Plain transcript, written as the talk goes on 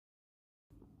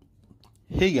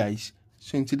Hey guys,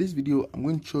 so in today's video I'm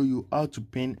going to show you how to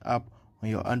pin app on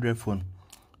your Android phone.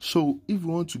 So if you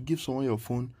want to give someone your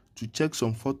phone to check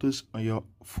some photos on your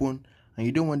phone and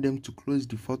you don't want them to close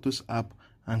the photos app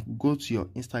and go to your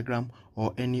Instagram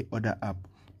or any other app,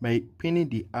 by pinning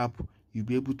the app you'll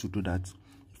be able to do that.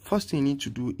 First thing you need to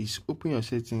do is open your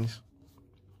settings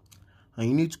and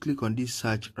you need to click on this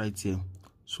search right here.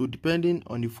 So depending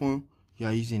on the phone you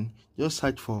are using, just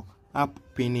search for app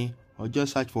pinning or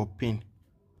just search for pin.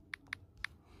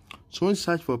 So when you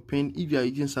search for pin, if you are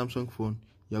using Samsung phone,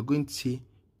 you are going to see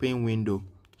pin window.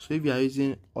 So if you are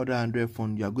using other Android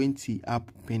phone, you are going to see app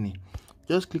pinning.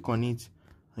 Just click on it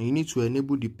and you need to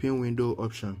enable the pin window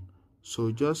option.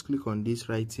 So just click on this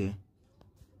right here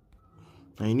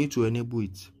and you need to enable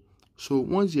it. So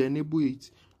once you enable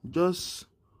it, just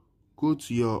go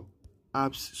to your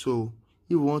apps. So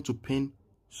if you want to pin,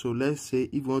 so let's say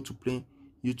if you want to pin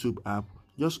YouTube app,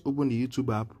 just open the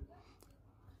YouTube app.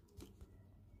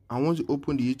 And once you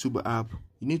open the YouTube app,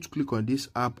 you need to click on this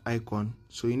app icon.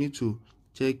 So you need to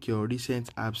check your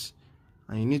recent apps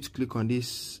and you need to click on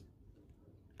this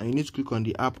and you need to click on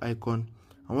the app icon.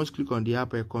 And once you click on the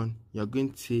app icon, you're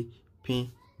going to say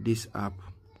pin this app.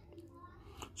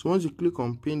 So once you click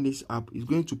on pin this app, it's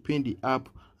going to pin the app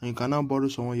and you can now borrow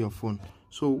someone your phone.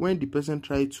 So when the person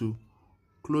tries to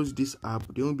close this app,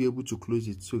 they won't be able to close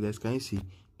it. So guys, can you see?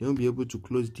 They won't be able to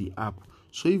close the app.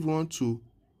 So if you want to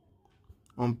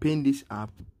unpin this app,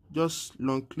 just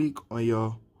long click on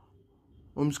your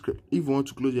home screen. If you want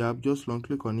to close your app, just long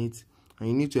click on it and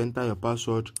you need to enter your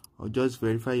password or just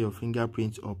verify your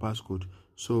fingerprint or passcode.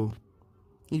 So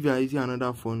if you are using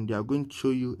another phone, they are going to show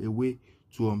you a way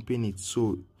to unpin it.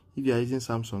 So if you are using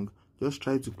Samsung, just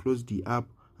try to close the app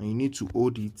and you need to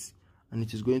hold it and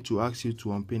it is going to ask you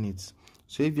to unpin it.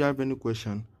 So if you have any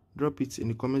question, drop it in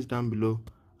the comments down below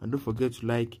and don't forget to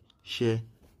like, share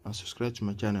and subscribe to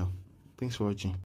my channel. Thanks for watching.